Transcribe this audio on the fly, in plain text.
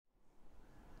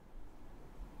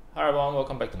Hi everyone,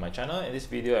 welcome back to my channel. In this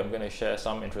video, I'm going to share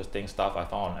some interesting stuff I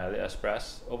found on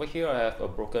Aliexpress. Over here, I have a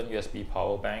broken USB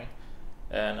power bank,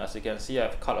 and as you can see,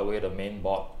 I've cut away the main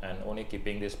board and only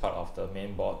keeping this part of the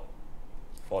main board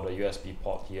for the USB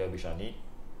port here, which I need.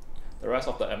 The rest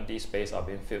of the empty space are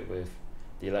being filled with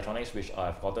the electronics which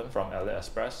I've gotten from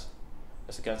Aliexpress.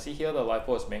 As you can see here, the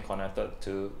LiPo is being connected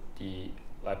to the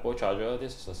LiPo charger.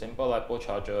 This is a simple LiPo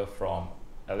charger from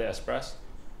Aliexpress,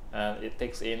 and it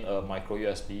takes in a micro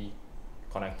USB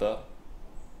connector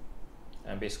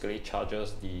and basically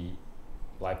charges the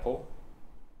LiPo.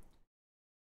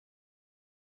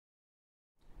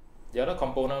 The other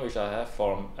component which I have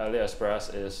from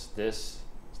Aliexpress is this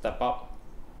step up.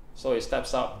 So it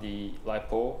steps up the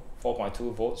LiPo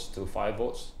 4.2 volts to 5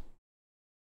 volts.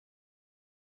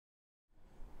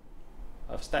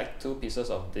 I've stacked two pieces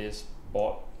of this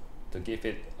board to give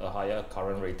it a higher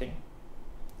current rating.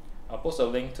 I'll post a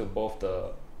link to both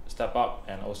the step up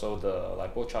and also the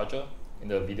LiPo charger in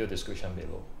the video description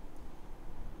below.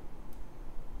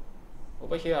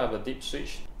 Over here I have a dip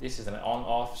switch. This is an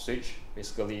on-off switch,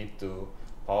 basically to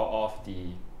power off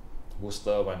the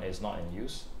booster when it's not in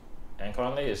use. And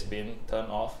currently it's been turned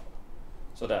off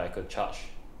so that I could charge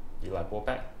the LiPo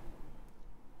pack.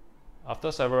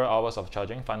 After several hours of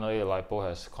charging, finally the LiPo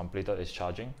has completed its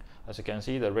charging. As you can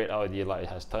see, the red LED light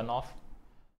has turned off.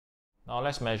 Now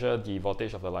let's measure the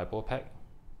voltage of the LiPo pack.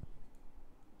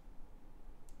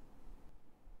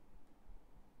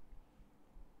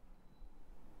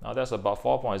 Now that's about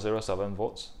 4.07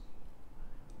 volts.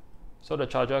 So the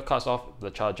charger cuts off the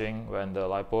charging when the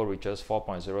LiPo reaches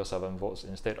 4.07 volts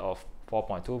instead of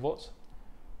 4.2 volts.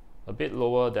 A bit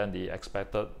lower than the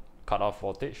expected cutoff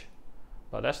voltage,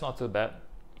 but that's not too bad.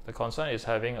 The concern is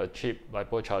having a cheap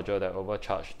LiPo charger that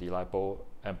overcharged the LiPo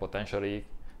and potentially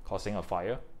causing a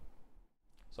fire.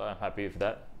 So I'm happy with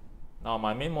that. Now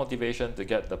my main motivation to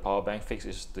get the power bank fixed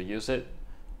is to use it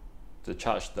to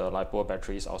charge the LiPo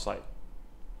batteries outside.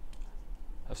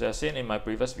 As you have seen in my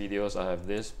previous videos, I have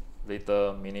this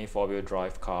little mini 4-wheel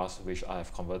drive cars which I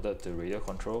have converted to radio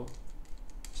control.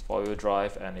 It's 4-wheel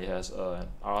drive and it has an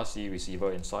RC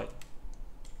receiver inside.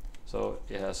 So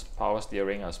it has power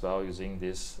steering as well using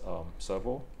this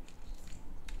servo.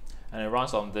 And it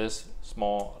runs on this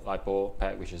small LiPo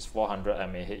pack which is 400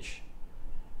 mAh.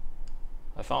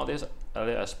 I found this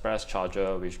Aliexpress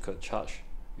charger which could charge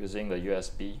using the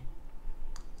USB,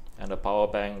 and the power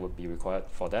bank would be required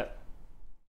for that.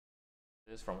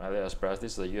 This is from Aliexpress.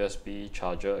 This is a USB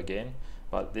charger again,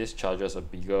 but this charges a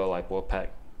bigger LiPo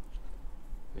pack,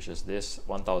 which is this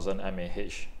 1000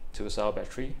 mAh 2-cell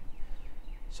battery.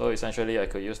 So essentially I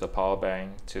could use the power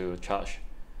bank to charge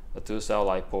a 2-cell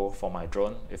LiPo for my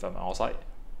drone if I'm outside.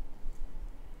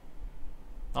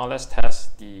 Now let's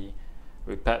test the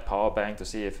repaired power bank to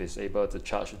see if it's able to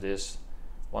charge this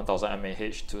 1000 mAh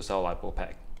 2-cell LiPo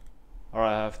pack.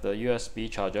 Alright, I have the USB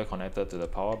charger connected to the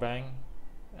power bank,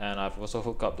 and I've also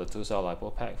hooked up the 2-cell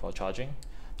LiPo pack for charging.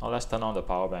 Now let's turn on the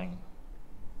power bank.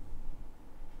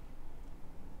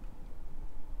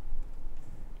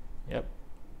 Yep,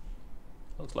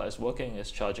 looks like it's working,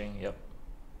 it's charging. Yep,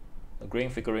 the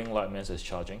green flickering light means it's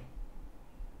charging.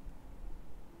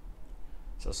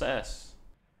 Success!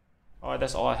 Alright,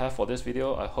 that's all I have for this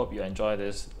video. I hope you enjoy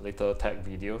this little tech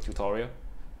video tutorial,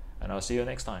 and I'll see you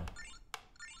next time.